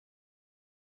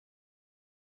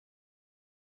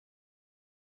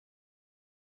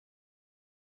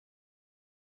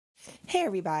Hey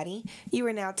everybody, you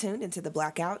are now tuned into The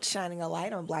Blackout, shining a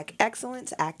light on Black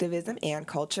excellence, activism, and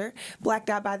culture. Blacked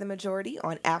out by the majority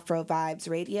on AfroVibes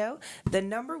Radio, the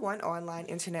 #1 online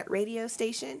internet radio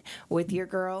station with your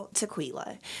girl,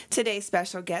 Tequila. Today's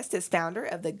special guest is founder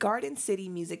of the Garden City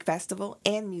Music Festival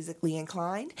and Musically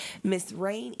Inclined, Miss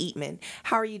Rain Eatman.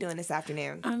 How are you doing this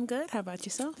afternoon? I'm good. How about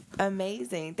yourself?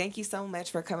 Amazing. Thank you so much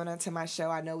for coming onto my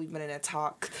show. I know we've been in a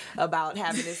talk about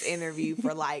having this interview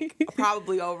for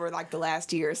probably over the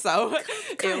last year or so.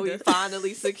 And we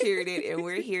finally secured it and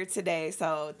we're here today.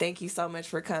 So thank you so much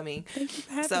for coming. Thank you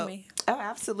for having me. Oh,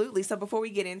 absolutely. So before we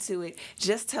get into it,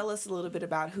 just tell us a little bit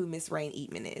about who Miss Rain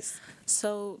Eatman is.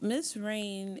 So Miss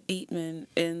Rain Eatman,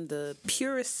 in the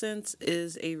purest sense,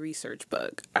 is a research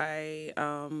bug. I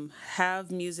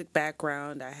have music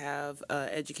background. I have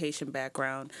education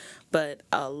background. But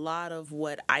a lot of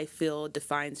what I feel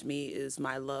defines me is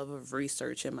my love of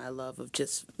research and my love of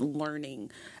just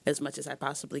learning as much as I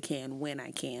possibly can when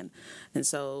I can. And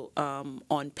so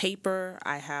on paper,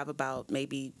 I have about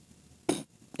maybe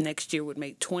next year would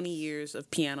make 20 years of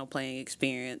piano playing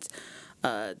experience,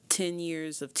 10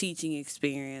 years of teaching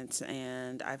experience,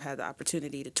 and I've had the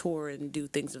opportunity to tour and do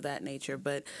things of that nature.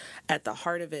 But at the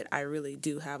heart of it, I really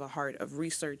do have a heart of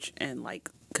research and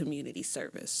community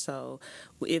service. So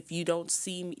if you don't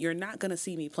see me, you're not going to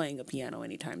see me playing a piano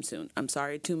anytime soon. I'm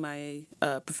sorry to my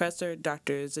professor,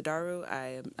 Dr. Zadaru.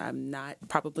 I'm not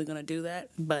probably going to do that,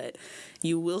 but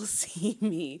you will see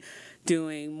me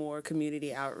doing more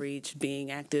community outreach,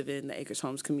 being active in the Acres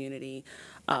Homes community,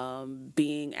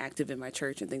 being active in my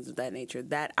church and things of that nature.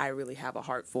 That I really have a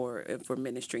heart for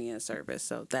ministry and service.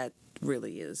 So that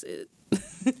really is it.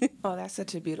 Oh, that's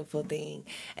such a beautiful thing.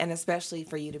 And especially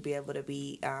for you to be able to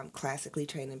be classically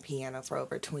trained in piano for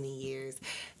over 20 years.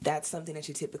 That's something that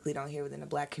you typically don't hear within the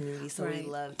Black community. So Right. we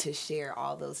love to share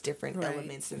all those different Right.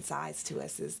 elements and sides to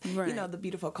us as, Right. the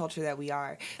beautiful culture that we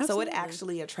are. So Absolutely. what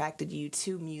actually attracted you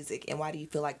to music, and why do you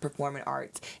feel like performing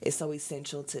arts is so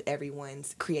essential to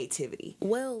everyone's creativity?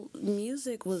 Well,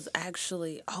 music was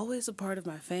actually always a part of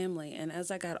my family, and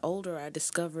as I got older, I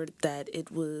discovered that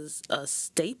it was a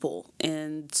staple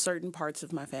in certain parts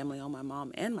of my family, on my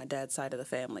mom and my dad's side of the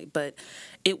family. But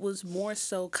it was more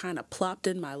so kind of plopped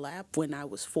in my lap when I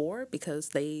was 4, because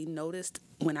they noticed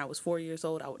when I was 4 years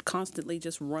old, I would constantly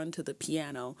just run to the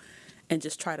piano and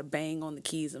just try to bang on the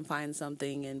keys and find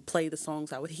something and play the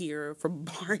songs I would hear from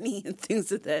Barney and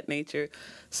things of that nature.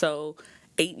 So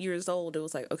 8 years old, it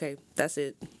was like, okay, that's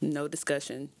it. No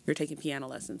discussion. You're taking piano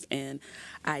lessons. And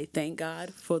I thank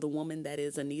God for the woman that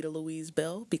is Anita Louise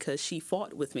Bell, because she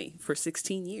fought with me for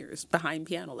 16 years behind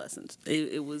piano lessons.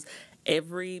 It was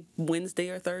every Wednesday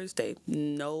or Thursday,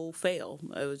 no fail.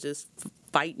 It was just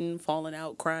fighting, falling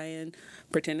out, crying,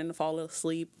 pretending to fall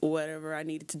asleep, whatever I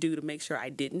needed to do to make sure I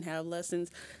didn't have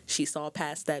lessons. She saw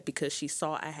past that because she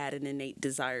saw I had an innate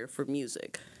desire for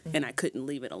music, and I couldn't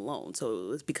leave it alone. So it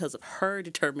was because of her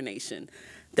determination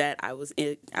that I was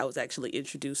actually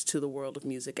introduced to the world of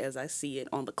music as I see it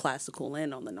on the classical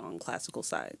and on the non-classical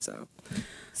side.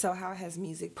 So how has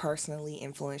music personally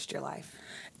influenced your life?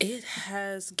 It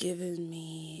has given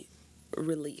me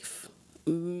relief.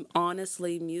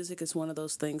 Honestly, music is one of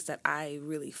those things that I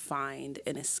really find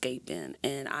an escape in.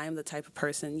 And I'm the type of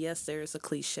person, yes, there's a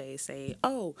cliche say,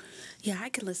 oh, yeah, I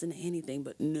can listen to anything.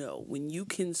 But no, when you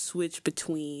can switch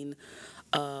between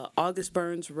August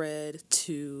Burns Red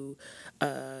to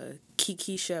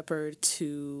Kiki Shepard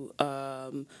to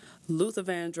Luther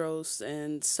Vandross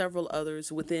and several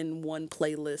others within one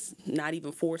playlist, not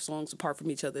even 4 songs apart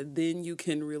from each other, then you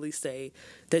can really say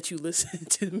that you listen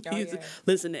to music,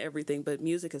 listen to everything. But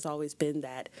music has always been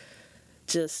that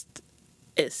just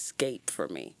escape for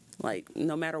me.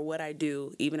 No matter what I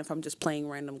do, even if I'm just playing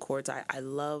random chords, I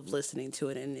love listening to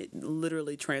it, and it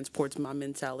literally transports my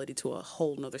mentality to a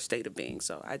whole nother state of being.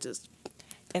 So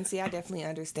And see, I definitely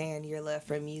understand your love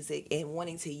for music and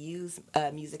wanting to use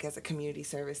music as a community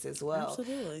service as well.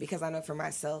 Absolutely. Because I know for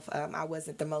myself, I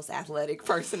wasn't the most athletic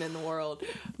person in the world,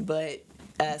 but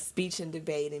speech and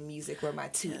debate and music were my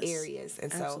 2 areas.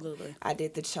 And so absolutely. I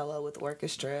did the cello with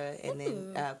orchestra and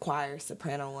then choir,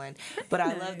 soprano one. But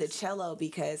I love the cello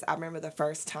because I remember the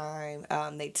first time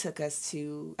they took us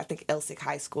to, I think, Elsick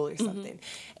High School or something,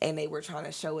 and they were trying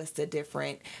to show us the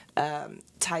different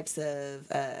types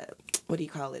of, what do you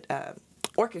call it,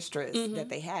 orchestras that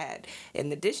they had in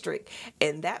the district.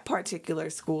 And that particular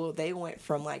school, they went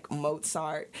from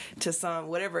Mozart to some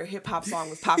whatever hip hop song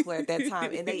was popular at that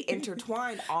time, and they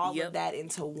intertwined all of that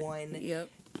into one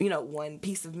one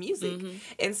piece of music.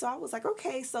 And so I was like,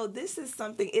 okay, so this is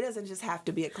something, it doesn't just have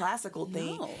to be a classical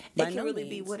thing. No, it can really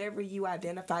be whatever you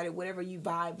identified it, whatever you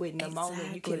vibe with in the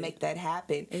moment, you can make that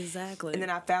happen. Exactly. And then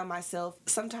I found myself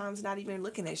sometimes not even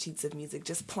looking at sheets of music,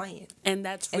 just playing. And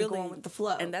that's really going with the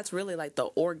flow. And that's really like the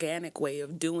organic way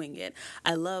of doing it.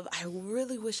 I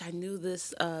really wish I knew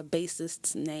this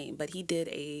bassist's name, but he did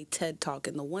a TED Talk.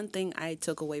 And the one thing I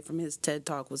took away from his TED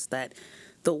Talk was that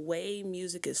the way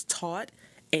music is taught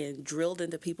and drilled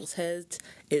into people's heads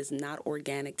is not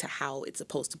organic to how it's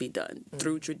supposed to be done.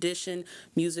 Through tradition,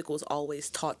 music was always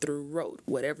taught through rote.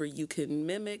 Whatever you can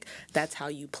mimic, that's how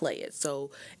you play it.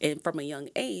 So, and from a young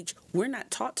age, we're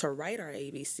not taught to write our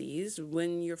ABCs.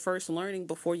 When you're first learning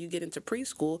before you get into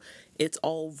preschool, it's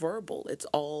all verbal. It's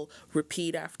all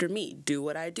repeat after me. Do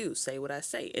what I do. Say what I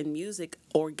say. And music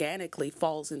organically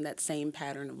falls in that same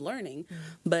pattern of learning.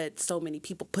 But so many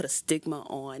people put a stigma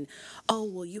on, oh,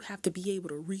 well, you have to be able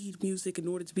to read music in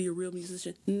order to be a real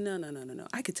musician. No.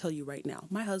 I could tell you right now,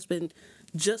 my husband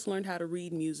just learned how to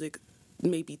read music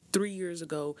maybe 3 years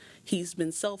ago. He's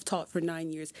been self-taught for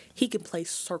 9 years. He can play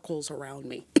circles around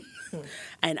me.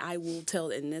 And I will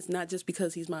tell, and it's not just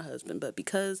because he's my husband, but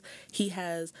because he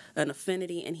has an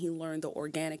affinity and he learned the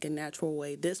organic and natural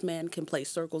way. This man can play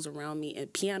circles around me,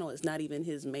 and piano is not even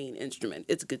his main instrument.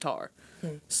 It's guitar.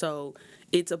 So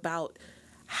it's about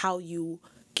how you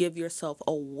give yourself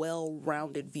a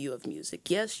well-rounded view of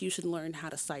music. Yes, you should learn how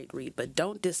to sight read, but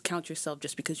don't discount yourself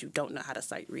just because you don't know how to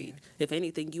sight read. If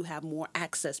anything, you have more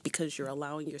access because you're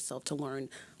allowing yourself to learn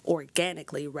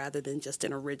organically rather than just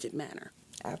in a rigid manner.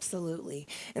 Absolutely.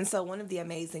 And so one of the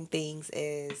amazing things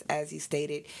is, as you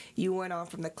stated, you went on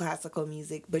from the classical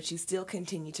music, but you still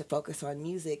continue to focus on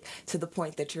music to the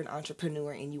point that you're an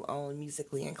entrepreneur and you own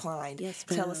Musically Inclined. Yes,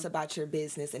 ma'am. Tell us about your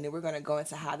business, and then we're going to go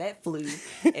into how that flew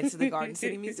into the Garden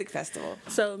City Music Festival.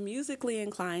 So Musically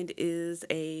Inclined is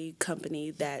a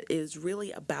company that is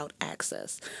really about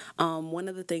access. One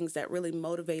of the things that really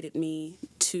motivated me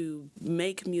to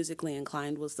make Musically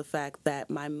Inclined was the fact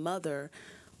that my mother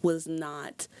was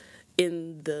not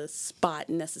in the spot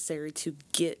necessary to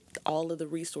get all of the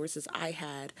resources I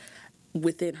had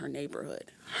within her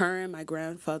neighborhood. Her and my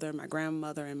grandfather, my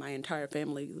grandmother, and my entire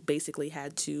family basically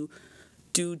had to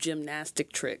do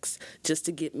gymnastic tricks just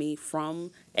to get me from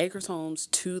Acres Homes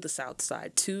to the South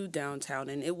Side, to downtown.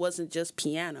 And it wasn't just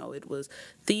piano. It was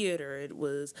theater. It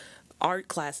was art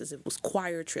classes, it was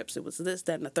choir trips, it was this,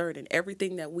 that, and the third, and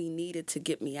everything that we needed to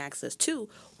get me access to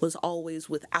was always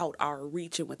without our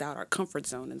reach and without our comfort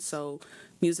zone. And so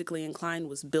Musically Inclined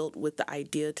was built with the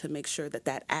idea to make sure that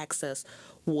that access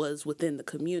was within the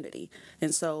community.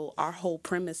 And so our whole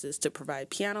premise is to provide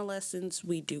piano lessons.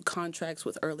 We do contracts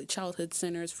with early childhood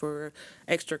centers for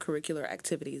extracurricular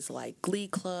activities like Glee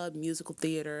Club, musical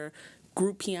theater,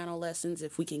 group piano lessons,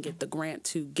 if we can get the grant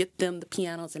to get them the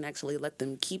pianos and actually let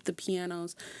them keep the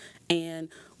pianos. And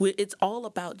it's all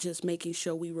about just making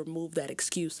sure we remove that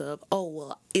excuse of, oh,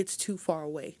 well, it's too far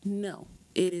away. No,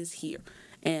 it is here.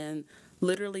 And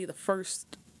literally the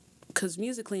first, because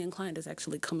Musically Inclined is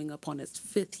actually coming up on its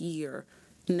 5th year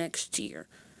next year.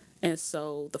 And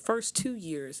so the first 2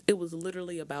 years, it was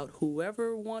literally about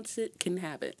whoever wants it can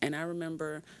have it. And I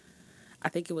remember, I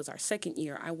think it was our 2nd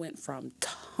year, I went from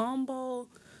Tomball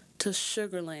to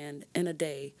Sugarland in a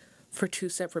day for 2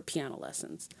 separate piano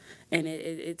lessons. And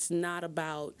it's not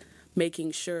about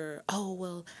making sure, oh,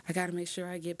 well, I got to make sure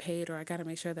I get paid, or I got to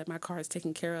make sure that my car is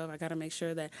taken care of. I got to make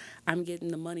sure that I'm getting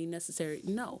the money necessary.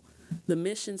 No, the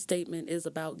mission statement is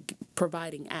about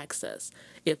providing access.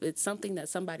 If it's something that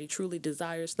somebody truly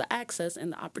desires, the access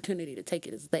and the opportunity to take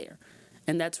it is there.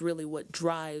 And that's really what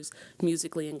drives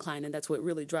Musically Inclined, and that's what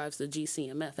really drives the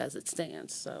GCMF as it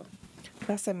stands. So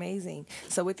that's amazing.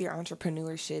 So with your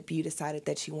entrepreneurship, you decided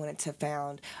that you wanted to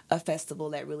found a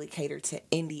festival that really catered to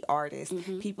indie artists,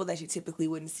 people that you typically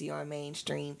wouldn't see on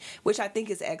mainstream, which I think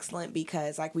is excellent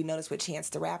because, like we noticed with Chance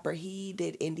the Rapper, he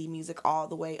did indie music all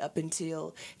the way up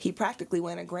until he practically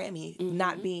won a Grammy,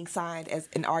 not being signed as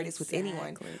an artist with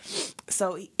anyone.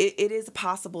 So it is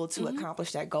possible to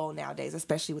accomplish that goal nowadays,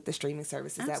 especially with the streaming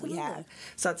services that we have.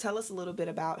 So tell us a little bit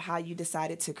about how you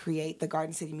decided to create the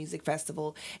Garden City Music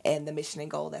Festival and the mission and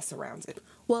goal that surrounds it.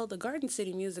 Well, the Garden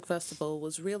City Music Festival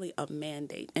was really a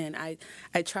mandate, and I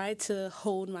tried to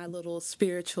hold my little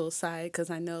spiritual side because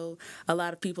I know a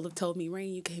lot of people have told me,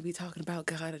 Rain, you can't be talking about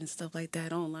God and stuff like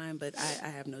that online, but I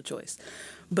have no choice.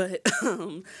 But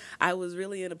I was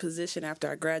really in a position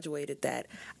after I graduated that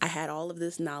I had all of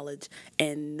this knowledge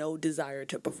and no desire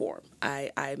to perform.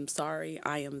 I'm sorry,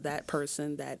 I am that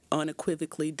person that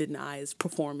unequivocally denies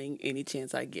performing any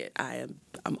chance I get. I'm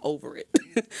over it.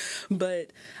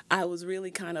 But I was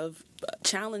really kind of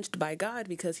challenged by God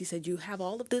because he said, you have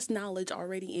all of this knowledge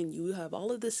already in you. You have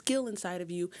all of this skill inside of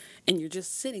you, and you're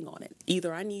just sitting on it.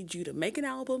 Either I need you to make an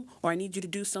album or I need you to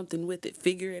do something with it,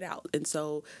 figure it out. And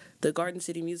so the Garden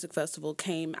City Music Festival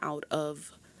came out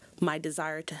of my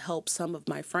desire to help some of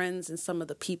my friends and some of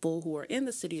the people who are in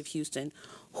the city of Houston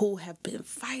who have been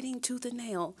fighting tooth and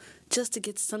nail just to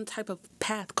get some type of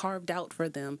path carved out for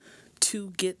them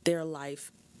to get their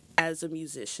life as a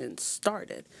musician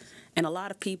started. And a lot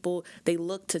of people, they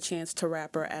look to Chance the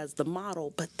Rapper as the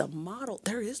model, but the model,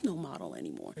 there is no model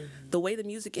anymore. Mm-hmm. The way the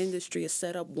music industry is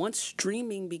set up, once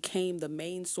streaming became the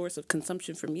main source of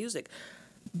consumption for music,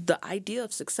 the idea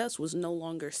of success was no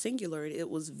longer singular. It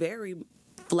was very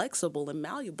flexible and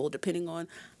malleable depending on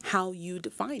how you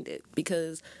defined it,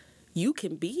 because you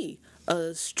can be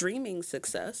a streaming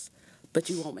success, but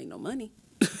you won't make no money.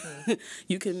 Mm-hmm.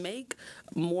 You can make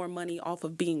more money off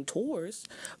of being tours,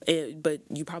 but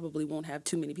you probably won't have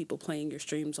too many people playing your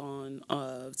streams on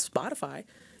Spotify.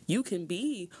 You can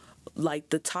be like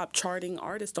the top charting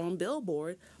artist on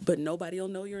Billboard, but nobody will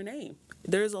know your name.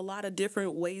 There's a lot of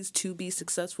different ways to be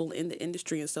successful in the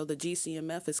industry, and so the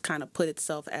GCMF has kind of put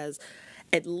itself as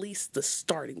at least the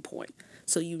starting point.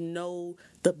 So you know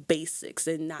the basics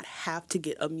and not have to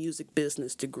get a music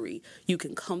business degree. You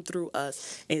can come through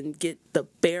us and get the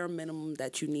bare minimum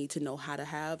that you need to know how to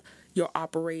have your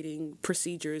operating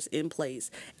procedures in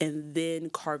place and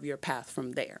then carve your path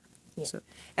from there. Yeah. So.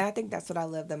 And I think that's what I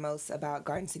love the most about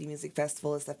Garden City Music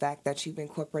Festival is the fact that you've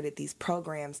incorporated these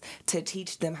programs to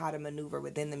teach them how to maneuver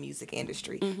within the music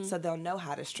industry. Mm-hmm. So they'll know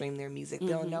how to stream their music. Mm-hmm.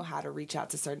 They'll know how to reach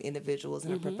out to certain individuals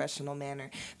in mm-hmm. a professional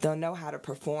manner. They'll know how to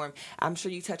perform. I'm sure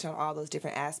you touch on all those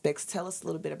different aspects. Tell us a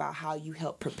little bit about how you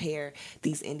help prepare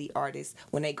these indie artists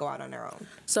when they go out on their own.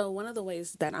 So one of the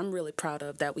ways that I'm really proud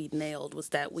of that we nailed was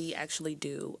that we actually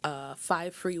do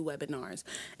 5 free webinars.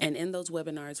 And in those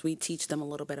webinars, we teach them a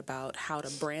little bit about how to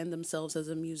brand themselves as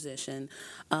a musician.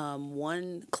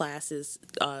 One class is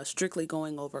strictly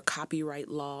going over copyright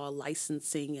law,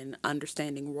 licensing, and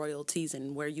understanding royalties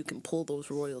and where you can pull those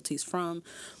royalties from.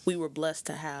 We were blessed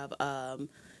to have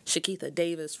Shakitha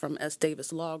Davis from S.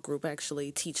 Davis Law Group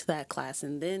actually teach that class.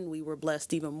 And then we were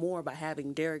blessed even more by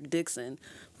having Derek Dixon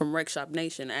from Rec Shop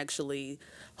Nation actually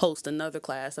host another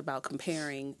class about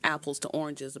comparing apples to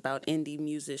oranges, about indie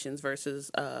musicians versus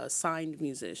signed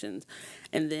musicians.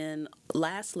 And then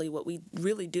lastly, what we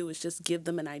really do is just give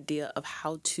them an idea of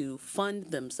how to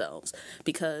fund themselves,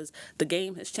 because the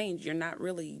game has changed. You're not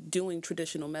really doing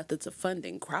traditional methods of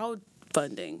funding.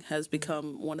 Crowdfunding has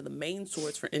become one of the main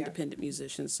sources for independent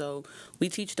musicians. So we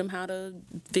teach them how to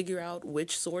figure out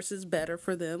which source is better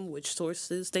for them, which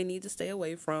sources they need to stay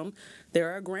away from.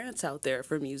 There are grants out there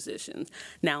for musicians.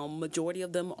 Now, majority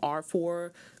of them are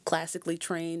for classically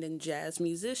trained and jazz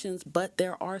musicians, but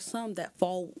there are some that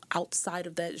fall outside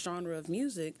of that genre of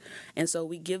music. And so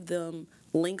we give them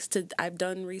links to, I've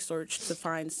done research to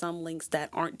find some links that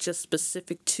aren't just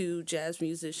specific to jazz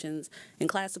musicians and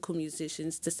classical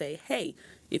musicians to say, hey,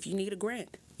 if you need a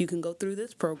grant, you can go through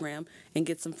this program and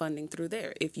get some funding through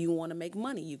there. If you want to make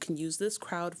money, you can use this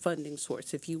crowdfunding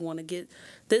source. If you want to get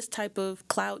this type of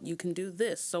clout, you can do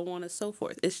this, so on and so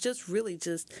forth. It's just really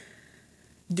just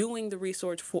doing the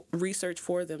research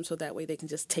for them so that way they can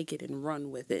just take it and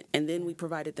run with it. And then we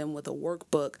provided them with a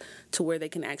workbook to where they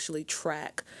can actually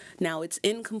track. Now, it's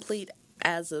incomplete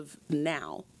as of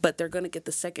now, but they're going to get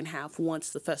the second half once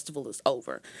the festival is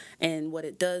over. And what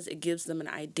it does, it gives them an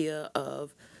idea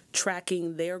of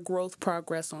tracking their growth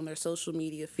progress on their social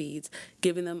media feeds,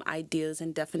 giving them ideas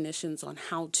and definitions on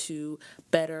how to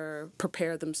better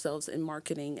prepare themselves in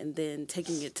marketing, and then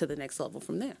taking it to the next level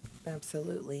from there.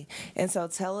 Absolutely. And so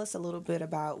tell us a little bit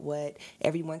about what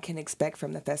everyone can expect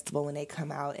from the festival when they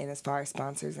come out, and as far as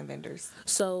sponsors and vendors.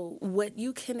 So what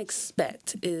you can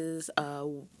expect is,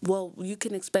 you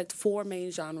can expect 4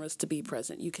 main genres to be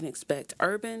present. You can expect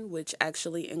urban, which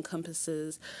actually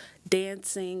encompasses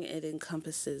dancing. It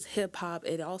encompasses hip-hop.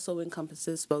 It also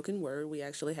encompasses spoken word. We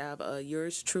actually have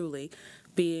yours truly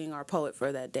being our poet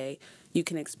for that day. You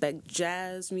can expect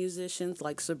jazz musicians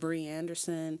like Sabree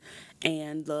Anderson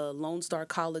and the Lone Star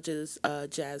College's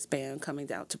jazz band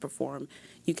coming out to perform.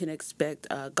 You can expect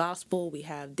gospel. We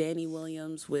have Danny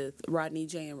Williams with Rodney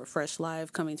J and Refresh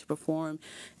Live coming to perform.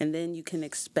 And then you can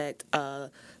expect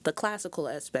the classical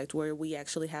aspect, where we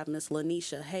actually have Miss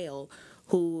Lanisha Hale,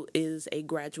 who is a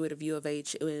graduate of U of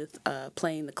H with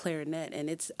playing the clarinet. And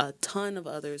it's a ton of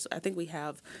others. I think we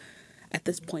have, at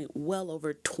this point, well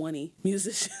over 20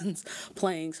 musicians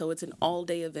playing. So it's an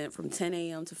all-day event from 10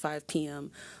 a.m. to 5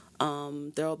 p.m.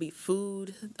 There will be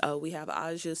food. We have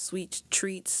Aja Sweet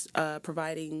Treats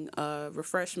providing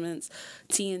refreshments,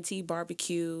 TNT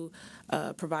Barbecue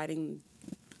providing.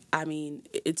 I mean,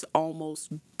 it's almost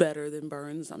better than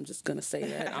Burns. I'm just gonna say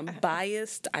that. I'm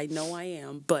biased. I know I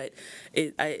am, but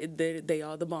they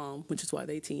are the bomb, which is why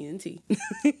they TNT.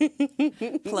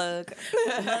 Plug.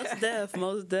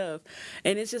 Most def.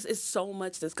 And it's so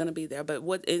much that's gonna be there. But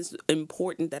what is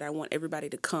important that I want everybody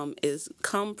to come is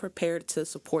come prepared to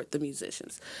support the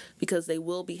musicians, because they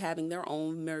will be having their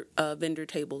own vendor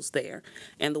tables there.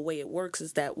 And the way it works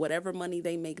is that whatever money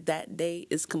they make that day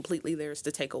is completely theirs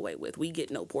to take away with. We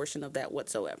get no portion of that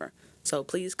whatsoever. So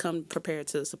please come prepared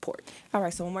to support. All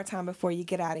right, so one more time before you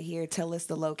get out of here, tell us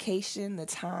the location, the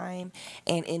time,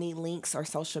 and any links or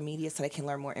social media so they can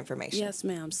learn more information. Yes,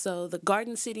 ma'am. So the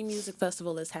Garden City Music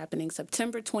Festival is happening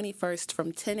September 21st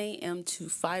from 10 a.m. to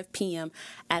 5 p.m.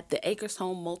 at the Acres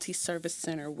Home Multi-Service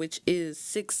Center, which is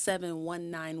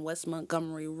 6719 West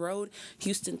Montgomery Road,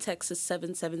 Houston, Texas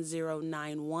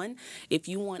 77091. If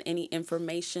you want any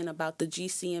information about the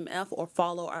GCMF or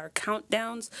follow our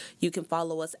countdowns, you can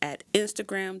follow us at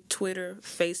Instagram, Twitter,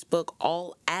 Facebook,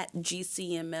 all at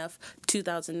GCMF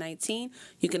 2019.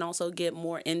 You can also get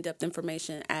more in-depth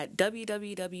information at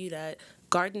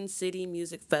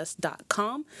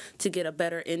www.gardencitymusicfest.com to get a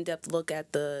better in-depth look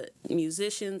at the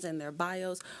musicians and their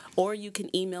bios, or you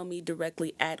can email me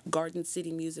directly at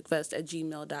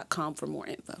gardencitymusicfest@gmail.com for more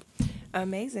info.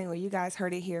 Amazing. Well, you guys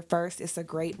heard it here first. It's a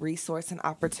great resource and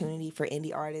opportunity for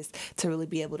indie artists to really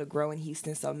be able to grow in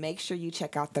Houston. So make sure you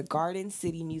check out the Garden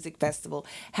City Music Festival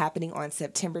happening on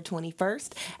September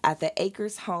 21st at the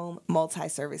Acres Home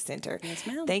Multi-Service Center. Yes,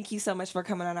 ma'am. Thank you so much for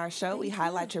coming on our show. We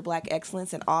highlight your Black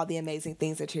excellence and all the amazing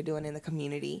things that you're doing in the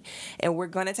community. And we're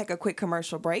going to take a quick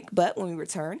commercial break, but when we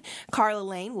return, Carla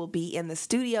Lane will be in the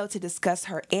studio to discuss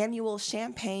her annual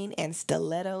Champagne and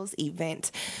Stilettos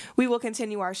event. We will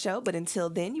continue our show, but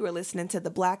until then, you are listening to The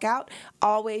Blackout,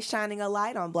 always shining a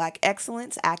light on Black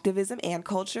excellence, activism, and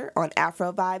culture on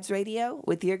AfroVibes Radio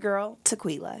with your girl,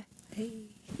 Tequila. Hey.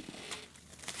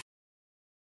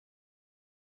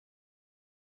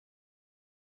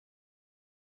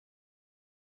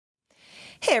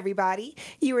 Hey everybody,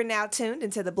 you are now tuned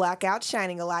into The Blackout,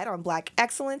 shining a light on Black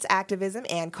excellence, activism,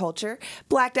 and culture.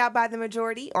 Blacked out by the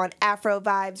majority on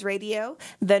AfroVibes Radio,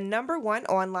 the #1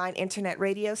 online internet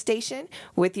radio station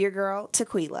with your girl,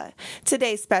 Tequila.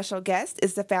 Today's special guest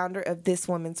is the founder of This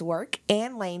Woman's Work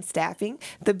and Lane Staffing,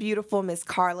 the beautiful Miss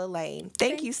Carla Lane.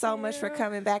 Thank you so much for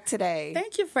coming back today.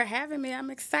 Thank you for having me. I'm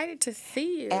excited to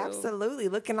see you. Absolutely.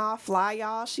 Looking all fly,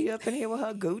 y'all. She up in here with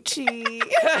her Gucci.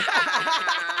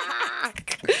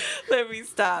 Let me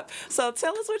stop. So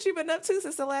tell us what you've been up to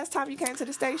since the last time you came to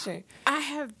the station. I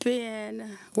have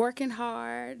been working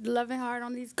hard, loving hard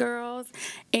on these girls,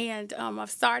 and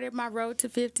I've started my road to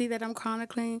 50 that I'm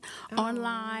chronicling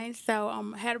online. So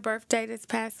I had a birthday this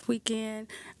past weekend,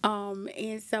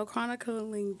 and so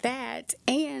chronicling that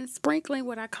and sprinkling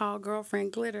what I call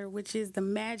girlfriend glitter, which is the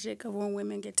magic of when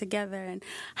women get together and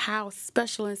how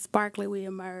special and sparkly we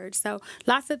emerge. So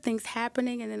lots of things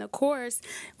happening, and then of course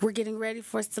we're getting ready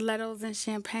for Stilettos and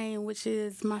Champagne, which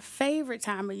is my favorite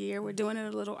time of year. We're doing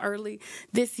it a little early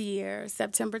this year,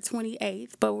 September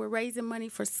 28th, but we're raising money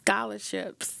for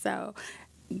scholarships. So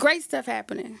great stuff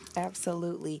happening.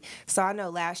 Absolutely. So I know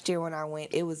last year when I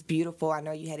went, it was beautiful. I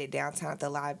know you had it downtown at the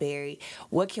library.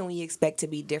 What can we expect to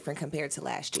be different compared to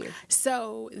last year?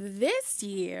 So this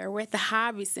year we're at the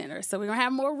Hobby Center, so we're going to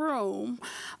have more room.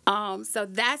 So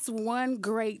that's one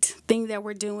great thing that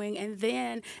we're doing. And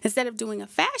then instead of doing a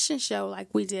fashion show like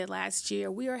we did last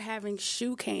year, we are having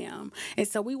shoe cam. And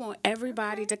so we want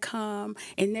everybody to come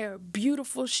in their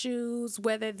beautiful shoes,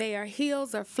 whether they are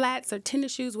heels or flats or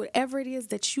tennis shoes, whatever it is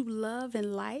that you love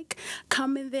and like.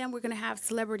 Come in them. We're going to have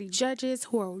celebrity judges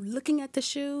who are looking at the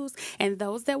shoes, and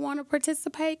those that want to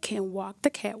participate can walk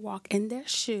the catwalk in their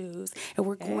shoes. And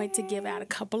we're going to give out a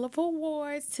couple of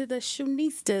awards to the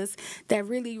shoeistas that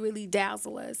really, really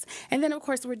dazzle us. And then, of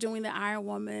course, we're doing the Iron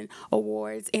Woman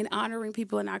Awards and honoring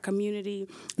people in our community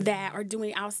that are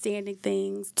doing outstanding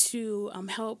things to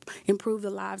help improve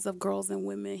the lives of girls and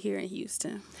women here in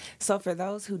Houston. So for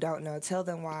those who don't know, tell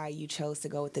them why you chose to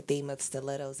go with the theme of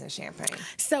Stilettos and Champagne.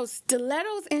 So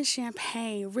Stilettos and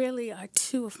Champagne really are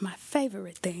two of my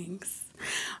favorite things.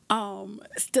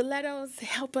 Stilettos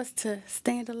help us to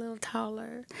stand a little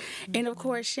taller. And of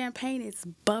course, champagne is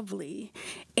bubbly.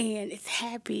 and it's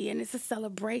happy and it's a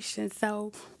celebration.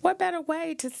 So what better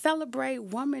way to celebrate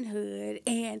womanhood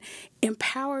and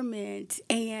empowerment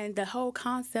and the whole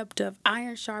concept of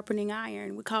iron sharpening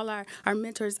iron. We call our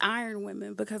mentors iron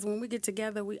women because when we get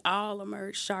together, we all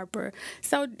emerge sharper.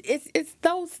 So it's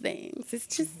those things. It's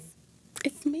just,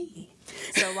 it's me.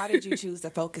 So why did you choose to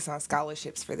focus on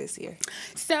scholarships for this year?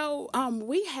 So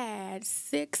we had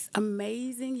 6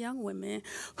 amazing young women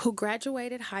who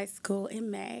graduated high school in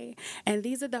May, and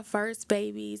these are the first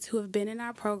babies who have been in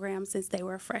our program since they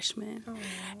were freshmen. Aww.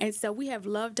 And so we have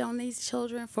loved on these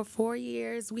children for 4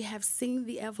 years. We have seen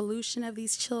the evolution of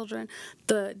these children,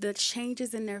 the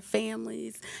changes in their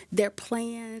families, their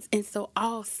plans, and so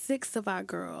all 6 of our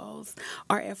girls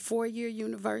are at 4-year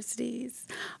universities.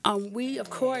 We, of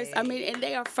course, and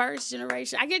they are first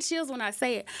generation. I get chills when I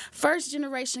say it. First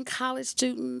generation college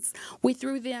students. We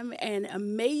threw them an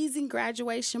amazing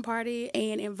graduation party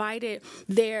and invited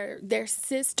their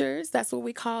sisters. That's what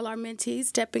we call our mentees,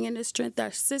 stepping into strength.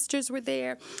 Our sisters were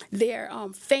there. Their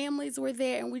families were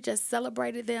there, and we just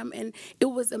celebrated them. And it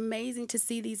was amazing to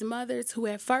see these mothers who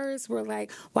at first were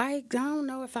like, "Why? I don't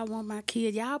know if I want my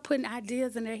kid." Y'all putting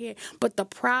ideas in their head, but the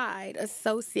pride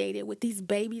associated with these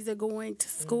babies are going to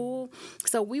school.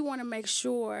 So we want to make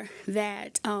sure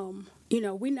that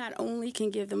we not only can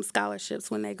give them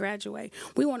scholarships when they graduate,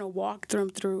 we want to walk them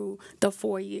through the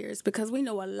 4 years because we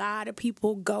know a lot of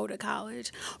people go to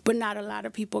college, but not a lot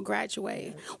of people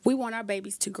graduate. We want our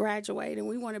babies to graduate, and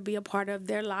we want to be a part of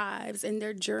their lives and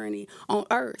their journey on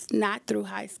earth, not through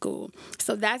high school.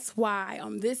 So that's why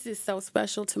this is so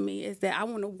special to me, is that I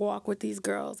want to walk with these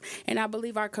girls, and I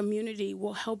believe our community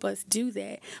will help us do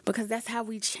that because that's how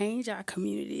we change our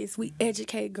communities. We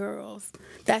educate girls.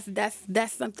 That's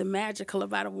something magical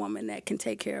about a woman that can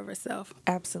take care of herself.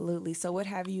 Absolutely. So what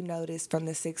have you noticed from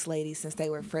the 6 ladies since they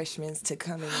were freshmen to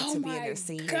coming to be in their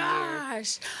senior year?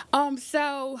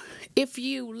 So if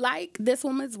you like this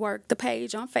woman's work, the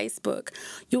page on Facebook,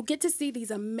 you'll get to see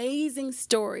these amazing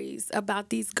stories about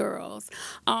these girls.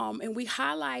 And we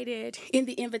highlighted in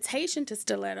the invitation to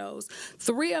Stilettos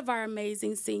 3 of our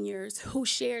amazing seniors who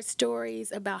shared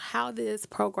stories about how this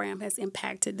program has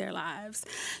impacted their lives.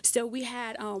 So we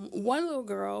had one little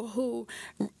girl who,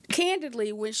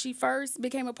 candidly, when she first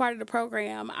became a part of the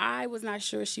program, I was not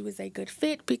sure she was a good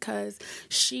fit because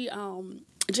she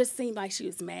just seemed like she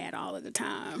was mad all of the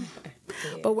time.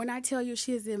 Yeah. But when I tell you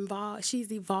she's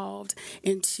evolved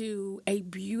into a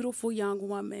beautiful young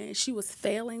woman. She was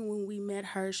failing when we met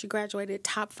her. She graduated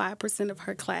top 5% of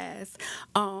her class.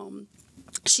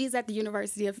 She's at the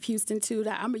University of Houston, too.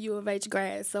 I'm a U of H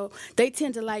grad, so they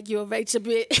tend to like U of H a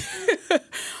bit.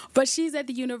 But she's at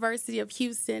the University of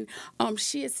Houston.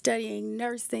 She is studying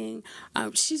nursing.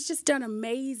 She's just done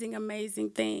amazing,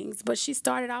 amazing things. But she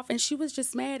started off, and she was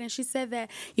just mad, and she said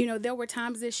that, there were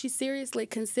times that she seriously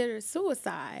considered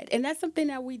suicide. And that's something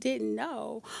that we didn't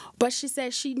know. But she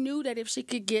said she knew that if she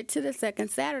could get to the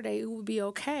second Saturday, it would be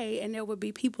okay, and there would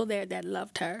be people there that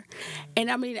loved her.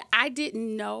 And, I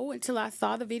didn't know until I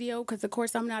saw the video because, of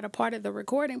course, I'm not a part of the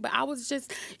recording, but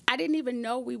I didn't even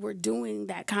know we were doing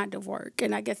that kind of work.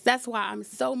 And I guess that's why I'm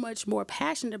so much more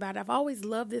passionate about it. I've always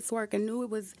loved this work and knew it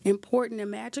was important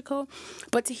and magical.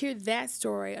 But to hear that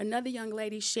story, another young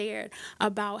lady shared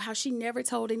about how she never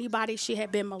told anybody she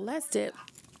had been molested.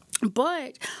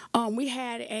 But we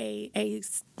had a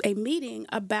meeting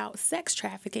about sex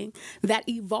trafficking that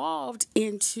evolved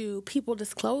into people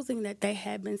disclosing that they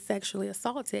had been sexually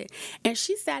assaulted. And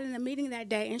she sat in the meeting that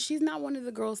day, and she's not one of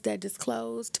the girls that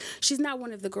disclosed. She's not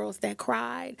one of the girls that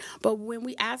cried. But when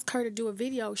we asked her to do a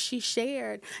video, she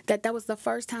shared that was the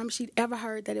first time she'd ever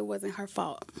heard that it wasn't her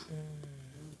fault.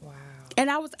 Wow.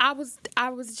 And I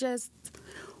was just...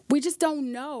 We just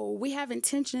don't know. We have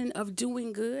intention of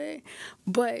doing good,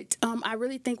 but I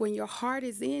really think when your heart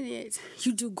is in it,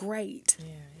 you do great.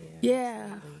 Yeah.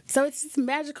 Absolutely. So it's just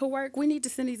magical work. We need to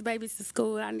send these babies to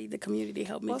school. I need the community to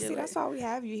help me do it. That's why we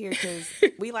have you here, because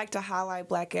we like to highlight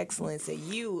Black excellence, and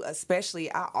you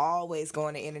especially. I always go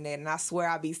on the internet, and I swear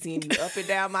I be seeing you up and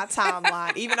down my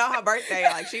timeline, even on her birthday,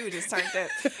 like she was just turned up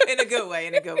in a good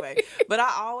way. But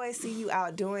I always see you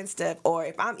out doing stuff, or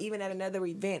if I'm even at another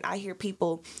event, I hear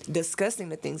people discussing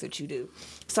the things that you do.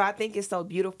 So I think it's so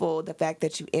beautiful, the fact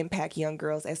that you impact young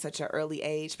girls at such an early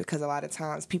age, because a lot of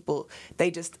times people,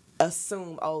 they just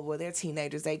assume, oh, well, they're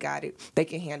teenagers, they got it, they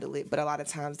can handle it. But a lot of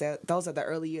times those are the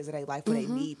early years of their life where they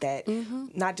need that,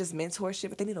 not just mentorship,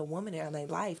 but they need a woman in their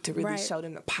life to really show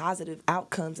them the positive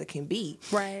outcomes it can be.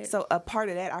 Right. So a part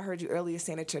of that, I heard you earlier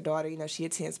saying that your daughter, she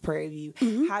attends Prairie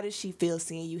View. How does she feel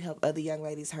seeing you help other young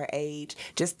ladies her age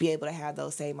just be able to have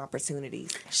those same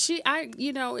opportunities?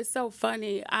 It's so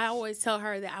funny. I always tell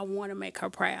her that I want to make her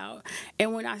proud.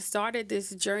 And when I started this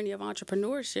journey of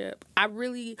entrepreneurship, I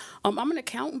really, I'm an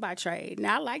accountant by trade.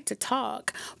 Now, I like to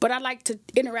talk, but I like to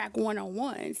interact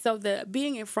one-on-one. So the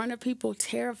being in front of people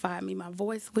terrified me. My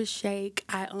voice would shake.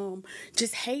 I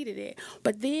just hated it.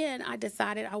 But then I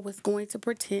decided I was going to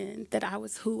pretend that I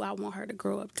was who I want her to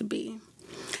grow up to be.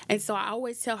 And so I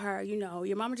always tell her,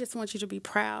 your mama just wants you to be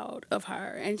proud of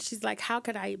her. And she's like, how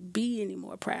could I be any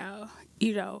more proud?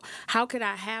 How could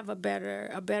I have a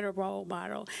better role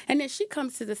model? And then she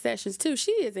comes to the sessions too.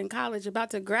 She is in college, about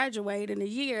to graduate in a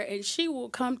year, and she will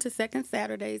come to Second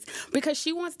Saturdays because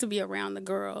she wants to be around the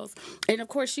girls. And of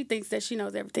course, she thinks that she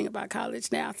knows everything about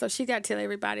college now, so she got to tell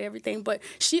everybody everything. But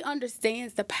she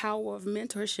understands the power of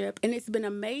mentorship, and it's been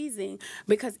amazing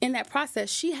because in that process,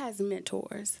 she has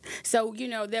mentors. So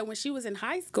that when she was in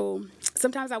high school,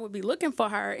 sometimes I would be looking for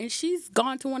her, and she's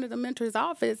gone to one of the mentors'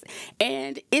 office,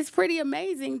 and it's pretty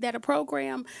amazing that a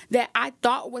program that I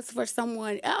thought was for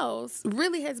someone else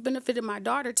really has benefited my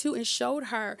daughter too, and showed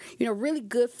her, really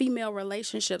good female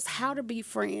relationships, how to be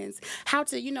friends, how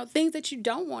to, things that you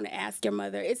don't want to ask your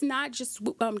mother. It's not just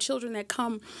children that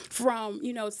come from,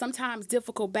 sometimes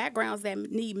difficult backgrounds that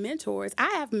need mentors.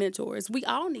 I have mentors. We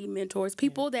all need mentors.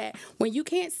 People that when you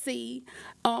can't see,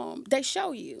 they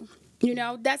show you.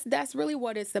 That's really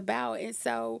what it's about. And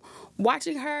so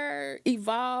watching her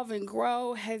evolve and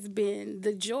grow has been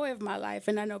the joy of my life.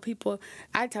 And I know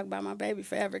I talk about my baby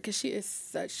forever because she is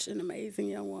such an amazing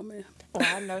young woman. Well,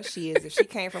 I know she is. If she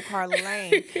came from Carla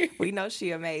Lane, we know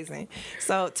she amazing.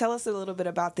 So tell us a little bit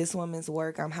about this woman's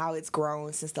work, how it's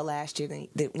grown since the last year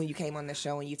when you came on the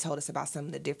show and you told us about some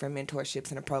of the different mentorships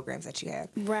and the programs that you have.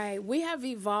 Right. We have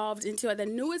evolved into the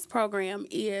newest program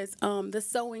is the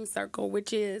Sewing Circle,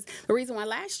 which is the reason why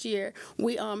last year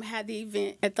we had the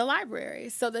event at the library.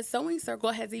 So the Sewing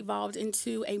Circle has evolved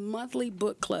into a monthly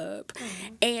book club.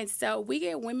 And so we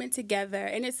get women together,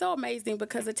 and it's so amazing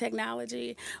because of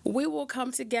technology. We will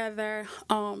come together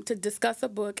to discuss a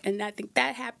book, and I think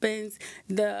that happens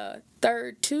the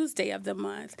third Tuesday of the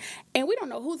month. And we don't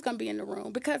know who's going to be in the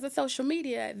room because of social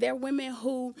media. There are women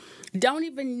who don't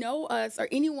even know us or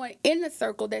anyone in the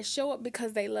circle that show up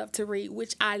because they love to read,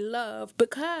 which I love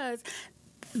because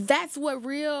that's what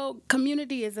real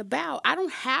community is about. We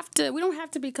don't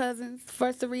have to be cousins for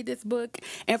us to read this book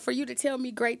and for you to tell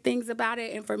me great things about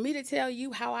it and for me to tell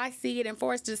you how I see it and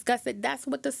for us to discuss it. That's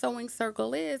what the Sewing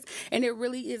Circle is. And it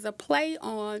really is a play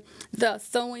on the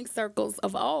sewing circles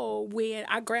of old when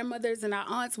our grandmothers and our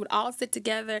aunts would all sit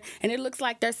together and it looks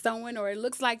like they're sewing or it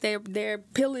looks like they're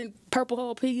peeling purple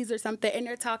whole peas or something and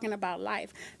they're talking about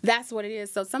life. That's what it is.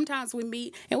 So sometimes we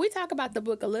meet and we talk about the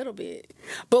book a little bit,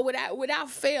 but without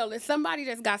fail, it's somebody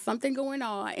that's got something going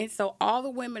on. And so all the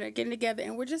women are getting together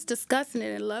and we're just discussing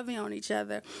it and loving on each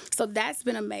other. So that's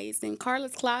been amazing.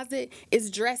 Carla's Closet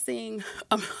is dressing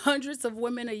hundreds of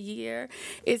women a year.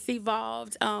 It's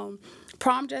evolved.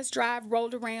 Prom Dress Drive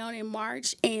rolled around in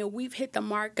March and we've hit the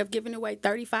mark of giving away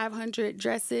 3,500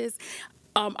 dresses.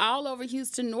 All over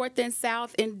Houston, north and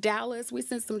south, in Dallas. We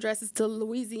sent some dresses to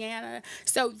Louisiana.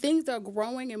 So things are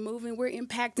growing and moving. We're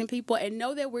impacting people and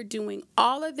know that we're doing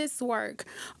all of this work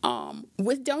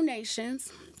with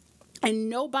donations.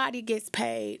 And nobody gets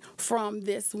paid from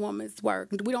this woman's work.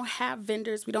 We don't have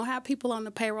vendors. We don't have people on the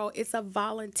payroll. It's a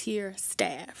volunteer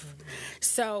staff.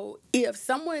 So if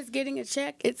someone is getting a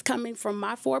check, it's coming from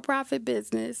my for-profit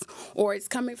business or it's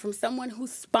coming from someone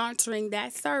who's sponsoring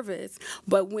that service.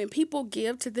 But when people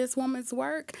give to this woman's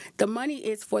work, the money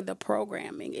is for the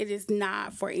programming. It is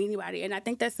not for anybody. And I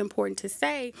think that's important to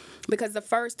say because the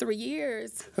first 2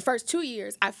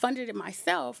 years, I funded it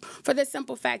myself for the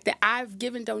simple fact that I've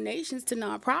given donations to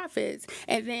nonprofits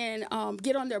and then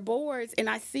get on their boards and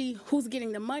I see who's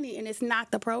getting the money and it's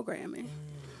not the programming.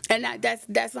 And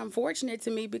that's unfortunate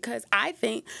to me because I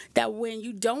think that when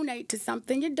you donate to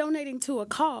something, you're donating to a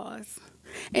cause.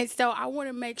 And so I want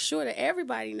to make sure that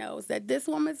everybody knows that this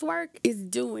woman's work is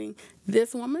doing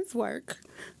this woman's work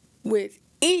with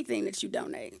anything that you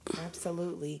donate.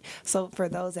 Absolutely. So for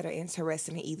those that are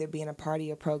interested in either being a part of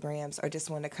your programs or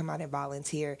just want to come out and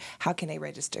volunteer, how can they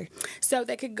register? So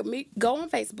they could go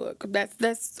on Facebook.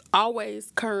 That's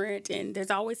always current and there's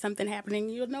always something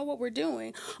happening. You'll know what we're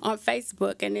doing on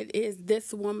Facebook and it is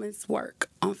This Woman's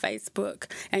Work on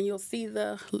Facebook. And you'll see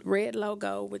the red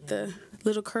logo with the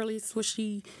little curly,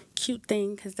 swishy, cute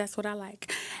thing, because that's what I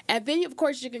like. And then, of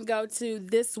course, you can go to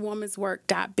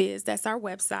thiswomanswork.biz. That's our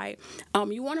website.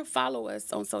 You want to follow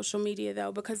us on social media,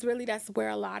 though, because really that's where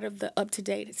a lot of the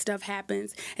up-to-date stuff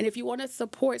happens. And if you want to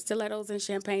support Stilettos and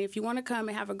Champagne, if you want to come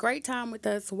and have a great time with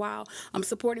us while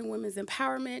supporting women's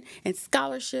empowerment and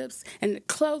scholarships and the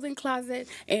clothing closet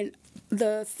and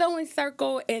the sewing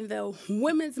circle and the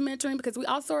women's mentoring, because we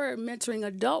also are mentoring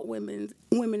adult women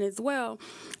as well.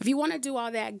 If you want to do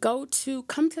all that, come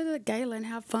to the gala and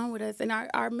have fun with us. And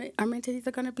our mentees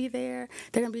are going to be there.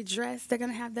 They're going to be dressed. They're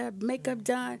going to have their makeup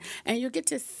done. And you'll get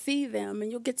to see them,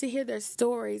 and you'll get to hear their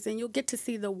stories, and you'll get to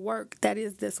see the work that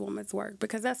is This Woman's Work,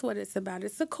 because that's what it's about.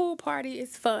 It's a cool party.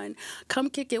 It's fun. Come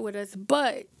kick it with us.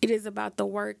 But it is about the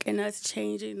work and us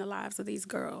changing the lives of these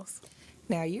girls.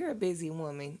 Now, you're a busy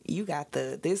woman. You got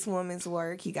This Woman's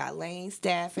Work. You got Lane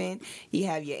Staffing. You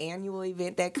have your annual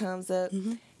event that comes up.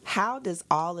 Mm-hmm. How does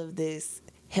all of this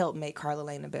help make Carla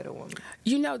Lane a better woman?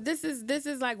 You know, this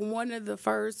is like one of the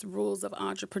first rules of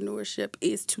entrepreneurship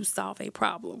is to solve a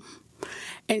problem.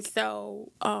 And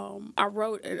so I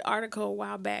wrote an article a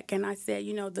while back, and I said,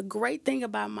 you know, the great thing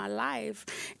about my life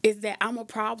is that I'm a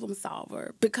problem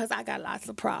solver because I got lots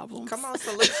of problems. Come on,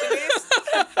 solutionist.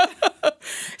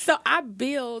 So I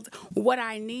build what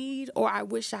I need or I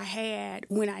wish I had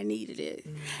when I needed it.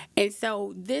 Mm-hmm. And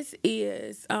so this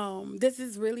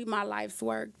is really my life's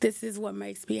work. This is what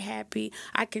makes me happy.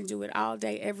 I can do it all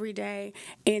day, every day.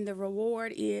 And the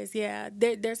reward is,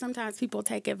 there's sometimes people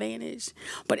take advantage.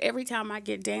 But every time I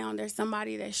get down, there's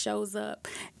somebody that shows up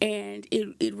and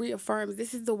it reaffirms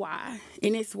this is the why,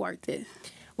 and it's worth it.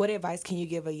 What advice can you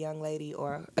give a young lady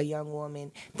or a young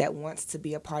woman that wants to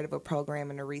be a part of a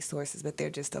program and the resources, but they're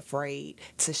just afraid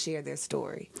to share their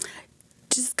story?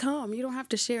 Just come. You don't have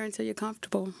to share until you're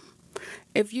comfortable.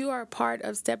 If you are a part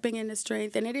of Stepping into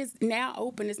Strength, and it is now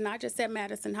open, it's not just at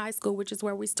Madison High School, which is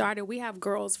where we started. We have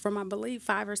girls from, I believe,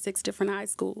 5 or 6 different high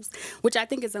schools, which I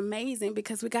think is amazing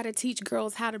because we got to teach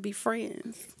girls how to be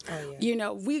friends. Oh, yeah. You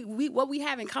know, we what we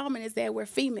have in common is that we're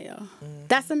female. Mm-hmm.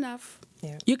 That's enough.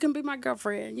 Yeah. You can be my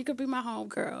girlfriend. You can be my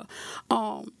homegirl.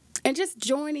 And just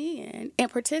join in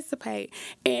and participate.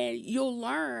 And you'll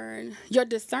learn your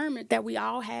discernment that we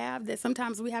all have, that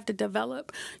sometimes we have to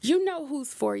develop. You know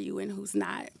who's for you and who's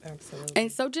not. Absolutely.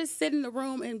 And so just sit in the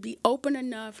room and be open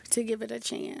enough to give it a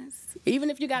chance. Even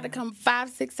if you got to come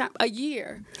 5, 6 times a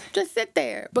year, just sit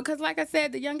there. Because like I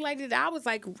said, the young lady that I was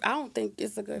like, I don't think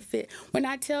it's a good fit. When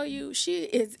I tell you, she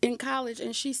is in college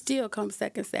and she still comes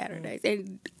second Saturdays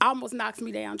and almost knocks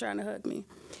me down trying to hug me.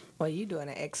 Well, you're doing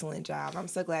an excellent job. I'm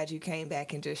so glad you came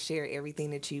back and just shared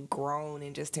everything that you've grown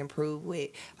and just improved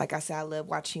with. Like I said, I love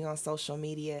watching you on social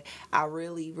media. I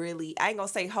really, I ain't going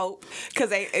to say hope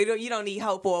because you don't need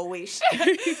hope or a wish.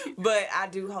 But I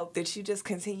do hope that you just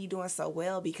continue doing so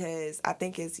well because I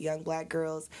think as young black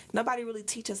girls, nobody really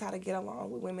teaches how to get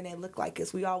along with women that look like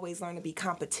us. We always learn to be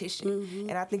competition. Mm-hmm.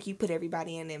 And I think you put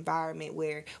everybody in an environment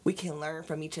where we can learn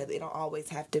from each other. It don't always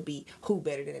have to be who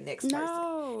better than the next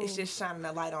person. It's just shining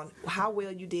a light on how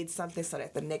well you did something so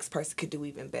that the next person could do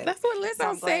even better. That's what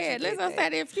Lizzo said. Lizzo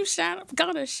said, if you shine,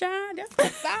 gonna shine, that's the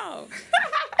song.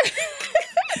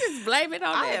 Just blame it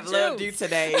on that I have loved you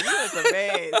today. You was the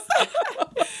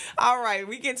best. All right,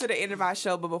 we get to the end of our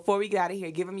show, but before we get out of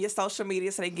here, give them your social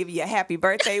media so they give you a happy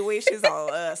birthday wishes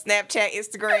on Snapchat,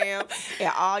 Instagram,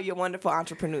 and all your wonderful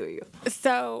entrepreneurial.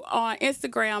 So on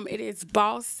Instagram, it is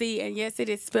Bossy, and yes, it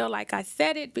is spelled like I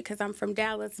said it because I'm from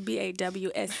Dallas,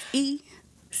 BAWSE.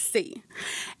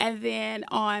 And then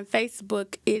on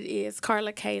Facebook, it is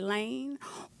Carla K. Lane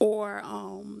or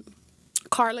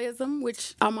Carlism,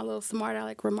 which I'm a little smart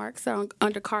aleck remarks so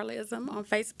under Carlism on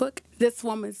Facebook. This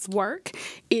Woman's Work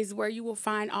is where you will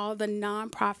find all the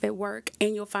nonprofit work,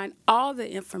 and you'll find all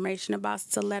the information about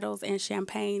Stilettos and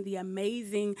Champagne, the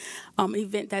amazing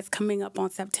event that's coming up on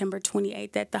September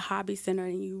 28th at the Hobby Center.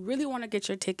 And you really want to get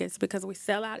your tickets because we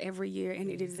sell out every year, and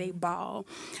it is a ball.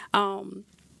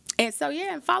 And so,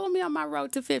 and follow me on my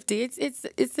road to 50.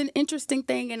 It's an interesting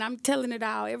thing, and I'm telling it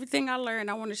all. Everything I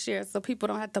learned, I want to share so people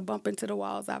don't have to bump into the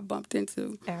walls I've bumped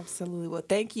into. Absolutely. Well,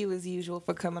 thank you, as usual,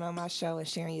 for coming on my show and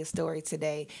sharing your story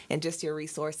today and just your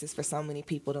resources for so many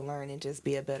people to learn and just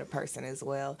be a better person as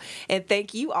well. And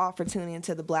thank you all for tuning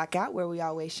into The Blackout, where we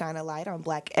always shine a light on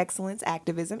Black excellence,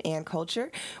 activism, and culture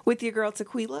with your girl,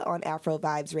 Tequila, on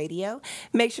AfroVibes Radio.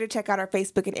 Make sure to check out our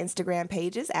Facebook and Instagram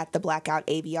pages at The Blackout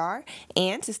ABR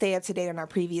and to stay stay up to date on our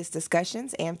previous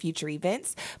discussions and future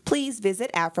events, please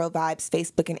visit AfroVibes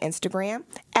Facebook and Instagram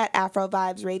at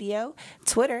AfroVibes Radio,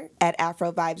 Twitter at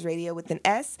AfroVibes Radio with an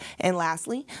S, and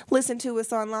lastly, listen to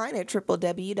us online at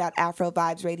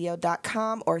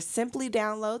www.afrovibesradio.com or simply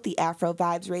download the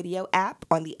AfroVibes Radio app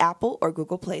on the Apple or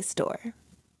Google Play Store.